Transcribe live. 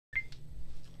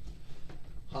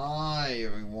Hi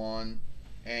everyone,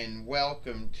 and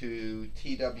welcome to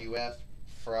TWF.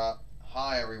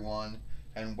 Hi everyone,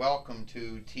 and welcome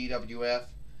to TWF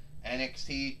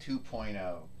Nxt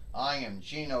 2.0. I am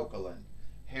Gene Okerlund,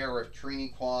 here with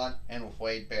Trini Kwan and with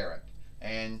Wade Barrett.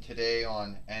 And today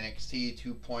on Nxt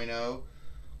 2.0,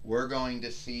 we're going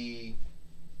to see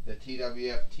the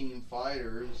TWF Team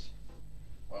Fighters.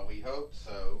 Well, we hope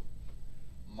so.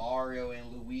 Mario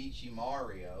and Luigi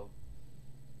Mario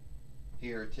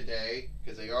here today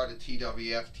because they are the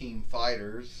TWF Team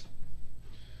Fighters.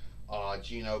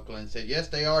 Gene Okerlund said, yes,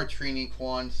 they are, Trini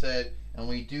Kwan said, and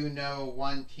we do know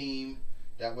one team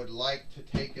that would like to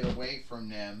take it away from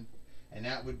them, and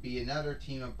that would be another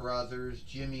team of brothers,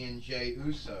 Jimmy and Jay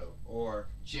Uso, or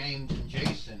James and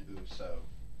Jason Uso.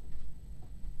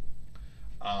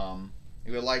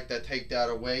 He would like to take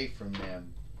that away from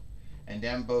them, and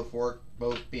them both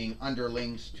being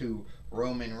underlings to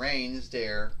Roman Reigns,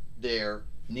 their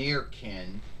near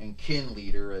kin and kin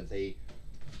leader, as they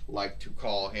like to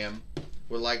call him,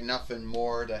 would like nothing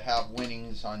more to have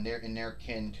winnings in their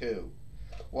kin too.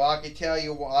 Well,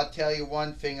 I'll tell you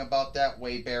one thing about that.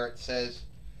 Wade Barrett says,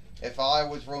 if I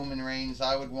was Roman Reigns,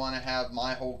 I would want to have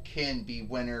my whole kin be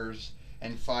winners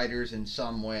and fighters in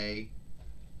some way,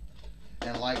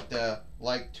 and like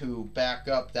to back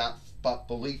up that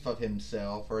belief of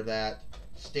himself, or that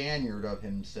standard of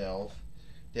himself,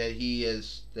 that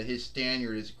his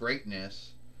standard is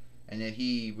greatness, and that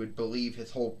he would believe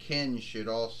his whole kin should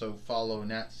also follow in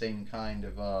that same kind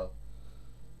of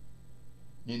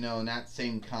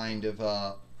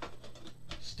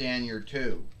standard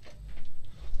too,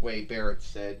 Wade Barrett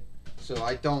said. So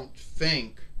I don't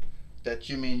think that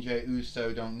Jimmy and Jay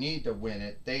Uso don't need to win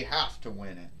it. They have to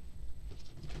win it,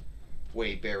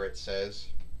 Wade Barrett says.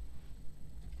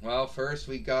 Well, first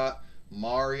we got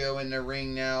Mario in the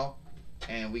ring now,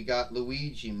 and we got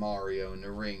Luigi Mario in the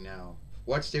ring now.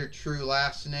 What's their true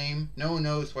last name? No one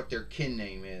knows what their kin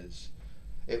name is.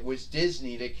 It was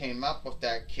Disney that came up with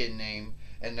that kin name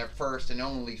in their first and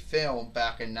only film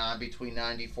back in between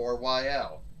 94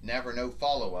 YL. Never no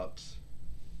follow-ups.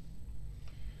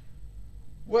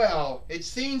 Well, it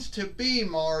seems to be,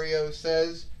 Mario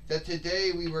says, that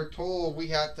today we were told we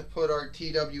had to put our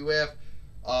TWF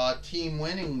team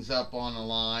winnings up on the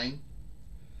line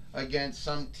against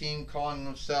some team calling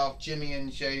themselves Jimmy and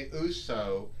Jay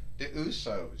Uso, the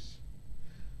Usos.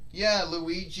 Yeah,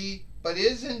 Luigi, but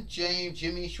isn't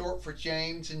Jimmy short for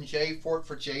James and Jay short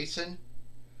for Jason?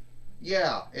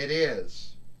 Yeah, it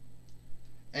is.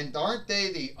 And aren't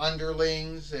they the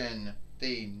underlings and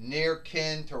the near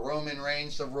kin to Roman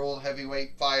Reigns, the world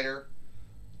heavyweight fighter?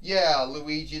 Yeah,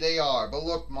 Luigi, they are. But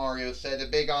look, Mario said, the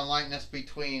big unlikeness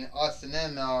between us and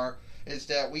them is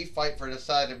that we fight for the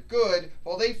side of good,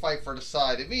 while they fight for the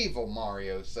side of evil,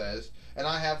 Mario says. And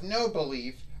I have no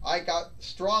belief, I got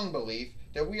strong belief,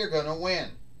 that we are going to win.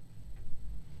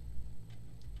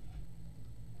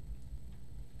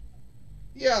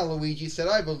 Yeah, Luigi said,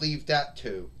 I believe that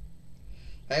too.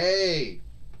 Hey,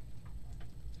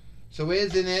 so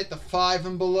isn't it the 5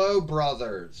 and below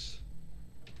brothers?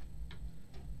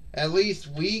 At least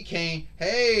we came.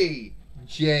 Hey,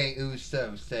 Jay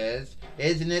Uso says,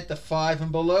 isn't it the 5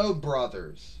 and below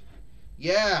brothers?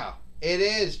 Yeah, it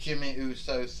is, Jimmy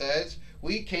Uso says.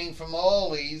 We came from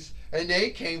Ollie's and they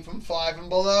came from 5 and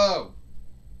below.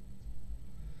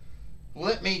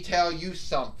 Let me tell you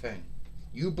something.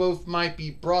 You both might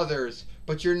be brothers,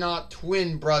 but you're not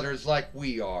twin brothers like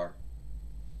we are.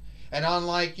 And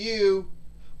unlike you,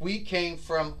 we came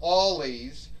from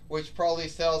Ollie's, which probably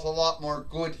sells a lot more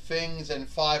good things than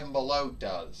 5 and below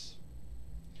does.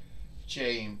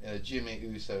 Jimmy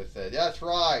Uso said. That's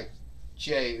right,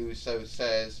 Jay Uso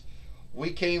says.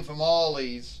 We came from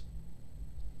Ollie's,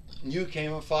 you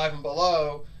came from 5 and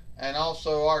below, and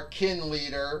also our kin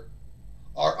leader,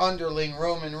 our underling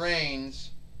Roman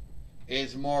Reigns,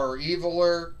 is more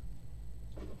eviler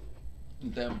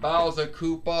than Bowser,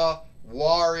 Koopa,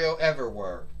 Wario ever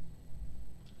were.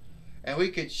 And we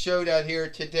could show that here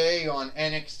today on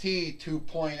Nxt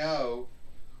 2.0.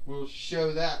 We'll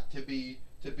show that to be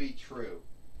true.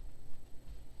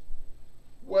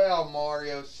 Well,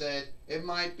 Mario said, it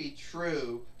might be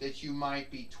true that you might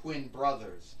be twin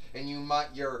brothers, and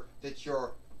that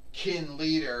your kin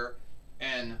leader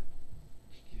and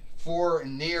for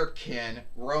near kin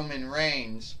Roman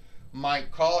Reigns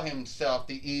might call himself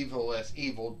the evilest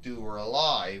evildoer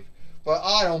alive, but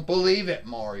I don't believe it,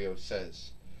 Mario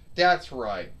says. That's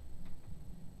right.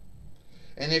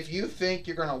 And if you think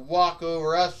you're going to walk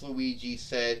over us, Luigi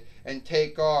said, and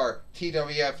take our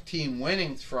TWF team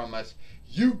winnings from us,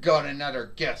 you got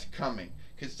another guess coming,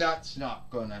 because that's not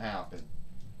going to happen.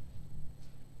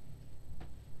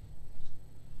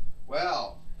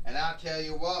 tell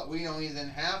you what, we don't even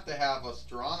have to have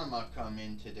Astronomer come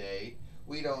in today.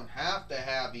 We don't have to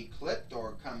have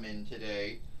Ecliptor come in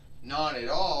today. Not at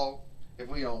all. If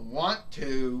we don't want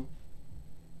to.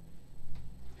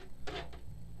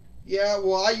 Yeah,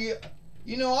 well,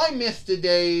 I miss the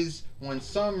days when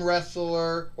some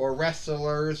wrestler or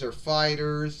wrestlers or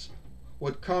fighters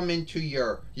would come into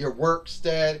your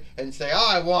workstead and say,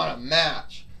 I want a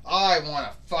match. I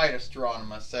want to fight,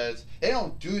 Astronomer says. They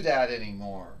don't do that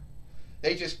anymore.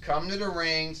 They just come to the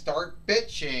ring, start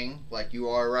bitching like you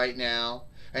are right now,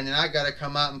 and then I got to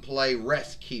come out and play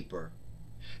Rest Keeper.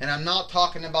 And I'm not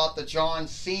talking about the John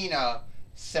Cena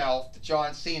self that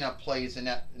John Cena plays in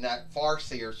that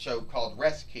Farseer show called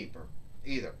Rest Keeper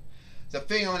either. The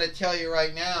thing I'm going to tell you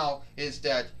right now is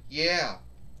that, yeah,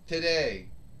 today,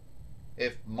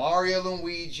 if Mario and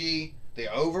Luigi,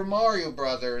 the Over Mario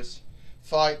brothers,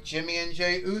 fight Jimmy and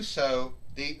Jay Uso,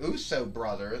 the Uso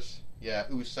brothers, yeah,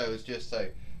 Uso is just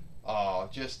the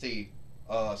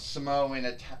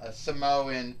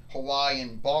Samoan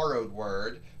Hawaiian borrowed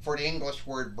word for the English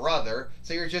word brother,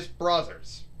 so you're just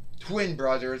brothers. Twin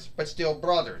brothers, but still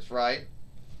brothers, right?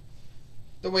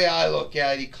 The way I look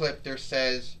at it, Ecliptor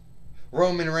says,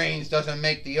 Roman Reigns doesn't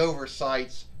make the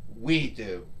oversights, we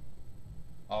do.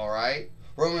 Alright?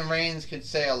 Roman Reigns can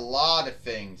say a lot of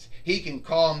things. He can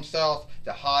call himself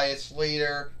the highest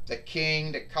leader, the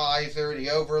king, the Kaiser, the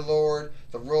overlord,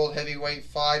 the world heavyweight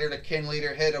fighter, the kin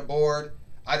leader, head aboard.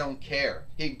 I don't care.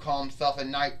 He can call himself a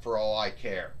knight for all I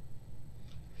care.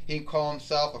 He can call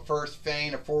himself a first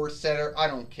feint, a fourth setter. I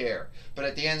don't care. But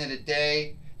at the end of the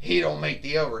day, he don't make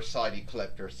the oversight,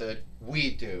 Ecliptor said.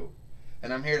 We do.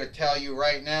 And I'm here to tell you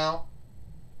right now,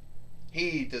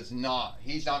 he does not.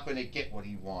 He's not going to get what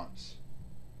he wants.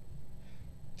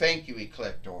 Thank you,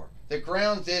 Ecliptor. The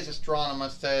grounds is, Astronomer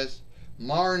says,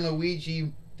 Mar and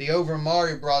Luigi, the Over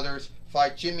Mario brothers,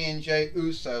 fight Jimmy and Jay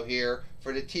Uso here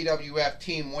for the TWF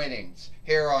team winnings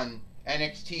here on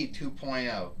Nxt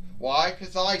 2.0. Why?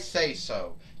 Because I say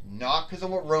so. Not because of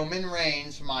what Roman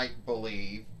Reigns might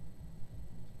believe.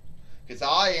 Because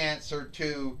I answer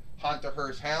to Hunter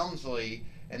Hearst Helmsley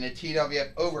and the TWF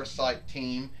Oversight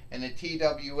Team and the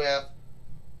TWF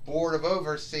Board of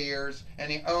Overseers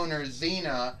and the owner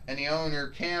Xena and the owner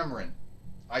Cameron.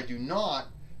 I do not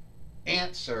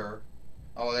answer,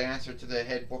 they answer to the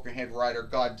head book and head writer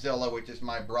Godzilla, which is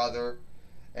my brother,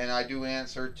 and I do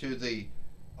answer to the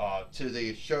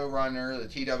showrunner,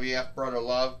 the TWF Brother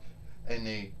Love, and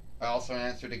I also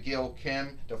answer to Gil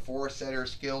Kim, the four-setter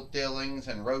Skilled Dillings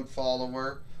and Road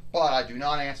Follower, but I do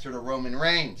not answer to Roman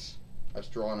Reigns,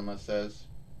 Astronomer says.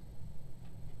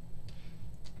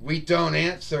 We don't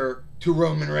answer to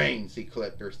Roman Reigns,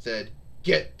 Ecliptor said.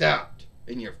 Get that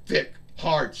in your thick,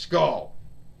 hard skull.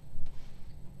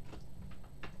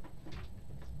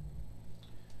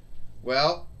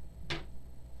 Well,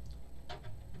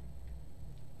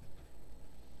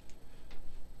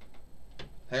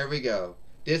 here we go.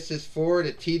 This is for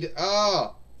the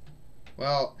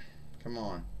well, come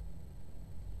on.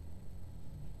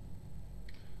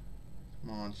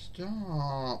 Come on,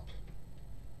 stop.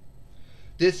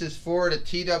 This is for the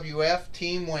TWF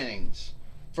team winnings.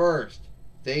 First,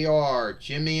 they are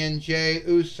Jimmy and Jay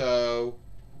Uso.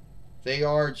 They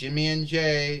are Jimmy and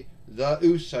Jay, the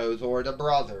Usos, or the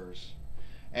brothers.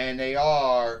 And they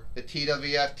are the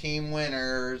TWF team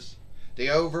winners,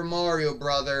 the Over Mario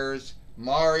brothers,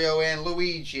 Mario and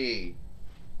Luigi.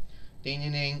 Ding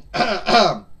ding ding.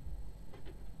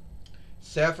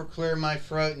 Except for clear my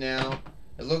throat now.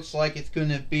 It looks like it's going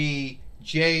to be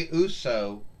Jay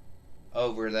Uso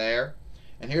over there.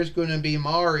 And here's going to be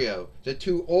Mario, the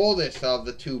two oldest of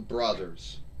the two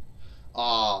brothers.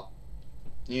 Gene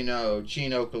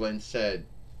Okerlund said.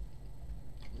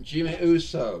 Jimmy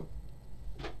Uso,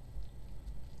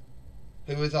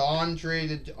 who was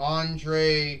Andre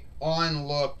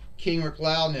On-Look King Rick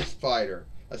Loudness fighter,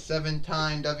 a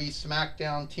 7-time W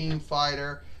SmackDown team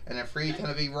fighter, and a 3-time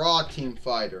W Raw team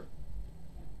fighter.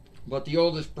 But the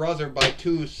oldest brother by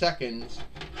 2 seconds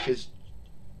is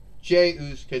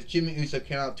because Jimmy Uso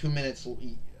came out 2 minutes.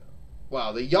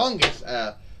 Wow, the youngest.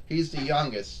 He's the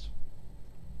youngest.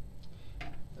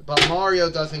 But Mario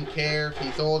doesn't care if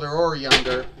he's older or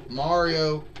younger.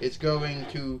 Mario is going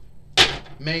to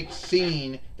make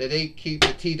scene that they keep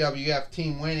the TWF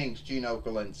team winnings, Gene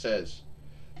Okerlund says.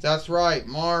 That's right,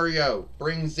 Mario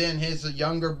brings in his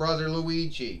younger brother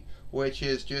Luigi, which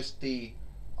is just the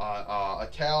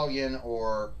Italian,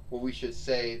 or what we should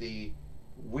say, the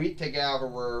wheat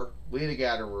gatherer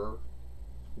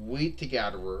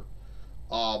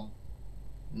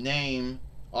name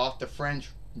off the French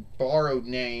borrowed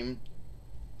name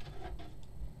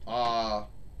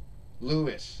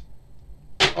Louis.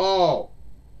 Oh!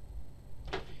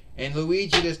 And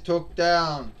Luigi just took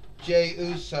down Jey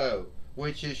Uso,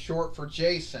 which is short for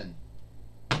Jason.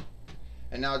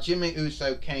 And now Jimmy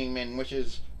Uso came in, which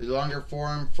is the longer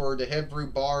form for the Hebrew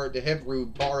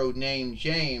borrowed name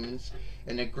James,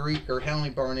 and the Greek or Heavenly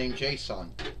borrowed name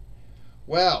Jason.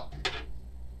 Well,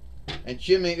 and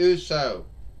Jimmy Uso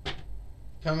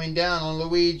coming down on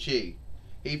Luigi.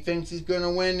 He thinks he's going to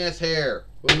win this here.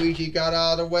 Luigi got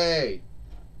out of the way.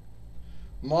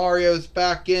 Mario's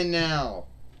back in now.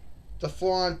 The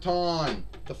Fronton,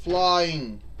 the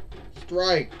flying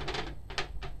strike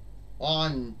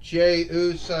on Jimmy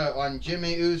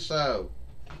Uso,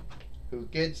 who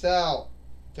gets out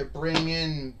to bring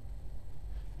in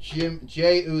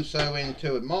Jey Uso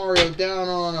into it. Mario down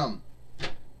on him.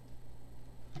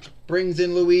 Brings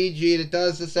in Luigi that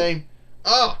does the same.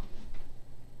 Oh!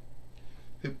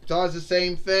 Who does the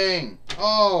same thing.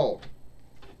 Oh!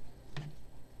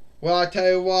 Well, I tell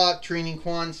you what, Trini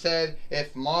Kwan said,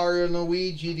 if Mario and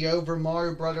Luigi, the Over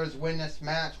Mario Brothers, win this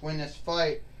match, win this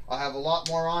fight, I'll have a lot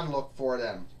more onlook for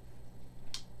them.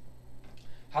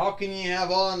 How can you have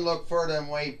onlook for them,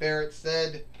 Wade Barrett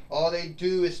said. All they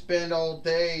do is spend all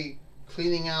day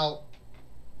cleaning out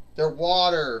their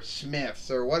water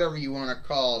smiths, or whatever you want to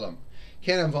call them.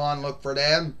 Can't have onlook for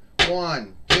them.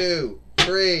 1, 2,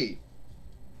 3.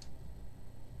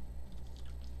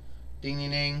 Ding ding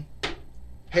ding.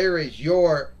 Here is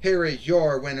your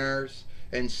winners,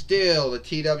 and still the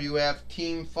TWF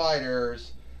Team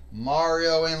Fighters,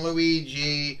 Mario and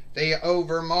Luigi, the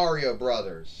Over Mario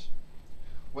Brothers.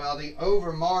 Well, the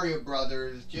Over Mario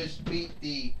Brothers just beat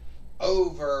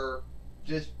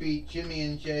Jimmy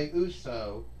and Jey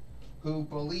Uso, who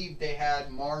believed they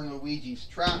had Mario and Luigi's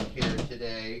trap here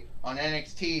today on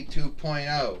NXT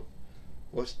 2.0.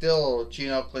 Well, still,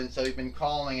 Gene Oakland, so we've been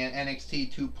calling it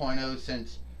NXT 2.0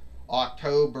 since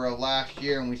October of last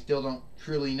year, and we still don't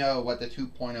truly know what the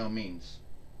 2.0 means.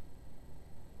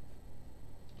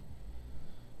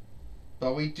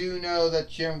 But we do know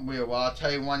that well, I'll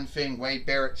tell you one thing. Wade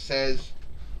Barrett says,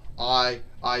 I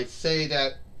say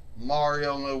that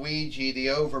Mario and Luigi, the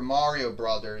Over Mario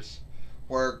Brothers,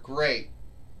 were great.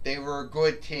 They were a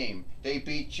good team. They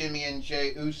beat Jimmy and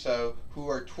Jey Uso, who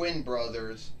are twin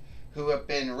brothers, who have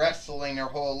been wrestling their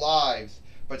whole lives,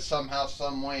 but somehow,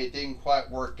 some way, it didn't quite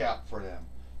work out for them.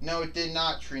 No, it did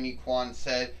not, Trini Kwan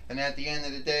said, and at the end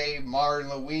of the day,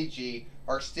 Mario and Luigi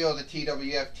are still the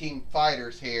TWF Team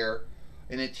Fighters here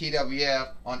in the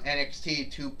TWF on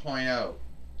NXT 2.0.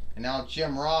 And now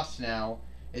Jim Ross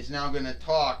is now going to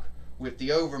talk with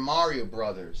the Over Mario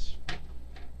Brothers.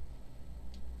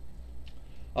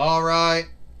 Alright,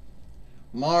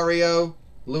 Mario,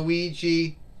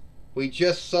 Luigi, we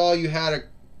just saw you had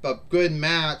a good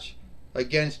match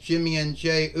against Jimmy and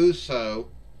Jey Uso,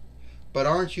 but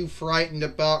aren't you frightened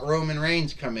about Roman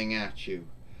Reigns coming at you?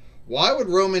 Why would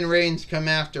Roman Reigns come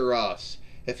after us?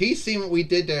 If he's seen what we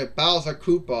did to Bowser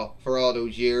Koopa for all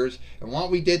those years, and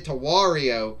what we did to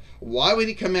Wario, why would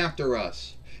he come after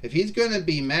us? If he's going to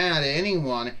be mad at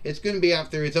anyone, it's going to be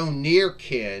after his own near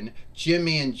kin,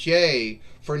 Jimmy and Jey,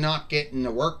 for not getting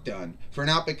the work done, for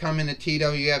not becoming the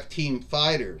TWF Team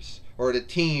Fighters, or the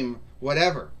team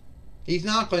whatever. He's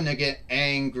not going to get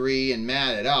angry and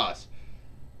mad at us,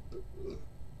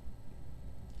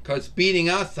 because beating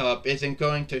us up isn't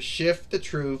going to shift the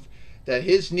truth that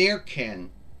his near kin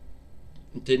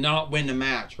did not win the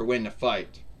match or win the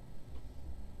fight.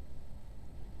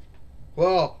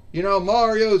 Well, you know,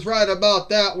 Mario's right about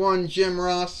that one, Jim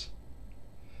Ross.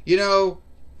 You know,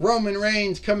 Roman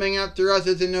Reigns coming after us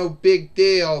isn't no big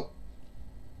deal.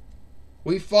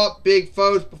 We fought big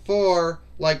foes before,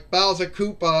 like Bowser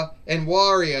Koopa and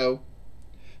Wario.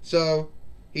 So,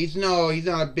 he's not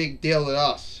a big deal to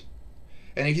us.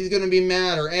 And if he's going to be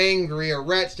mad or angry or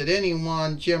wretched at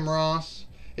anyone, Jim Ross,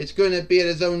 it's going to be at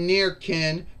his own near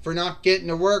kin for not getting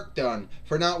the work done,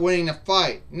 for not winning the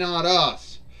fight, not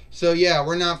us. So yeah,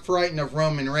 we're not frightened of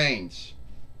Roman Reigns.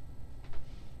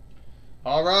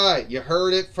 Alright, you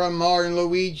heard it from Mario and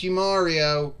Luigi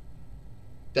Mario.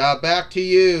 Back to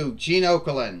you, Gene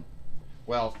Oakland.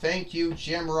 Well, thank you,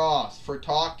 Jim Ross, for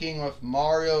talking with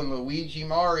Mario and Luigi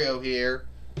Mario here,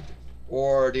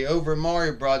 or the Over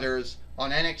Mario Brothers,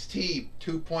 on NXT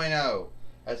 2.0.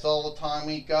 That's all the time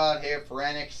we got here for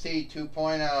NXT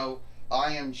 2.0.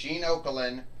 I am Gene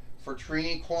Oakland for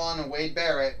Trini Kwan and Wade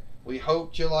Barrett. We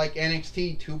hope you like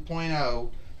NXT 2.0,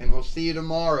 and we'll see you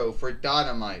tomorrow for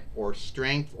Dynamite, or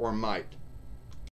Strength or Might.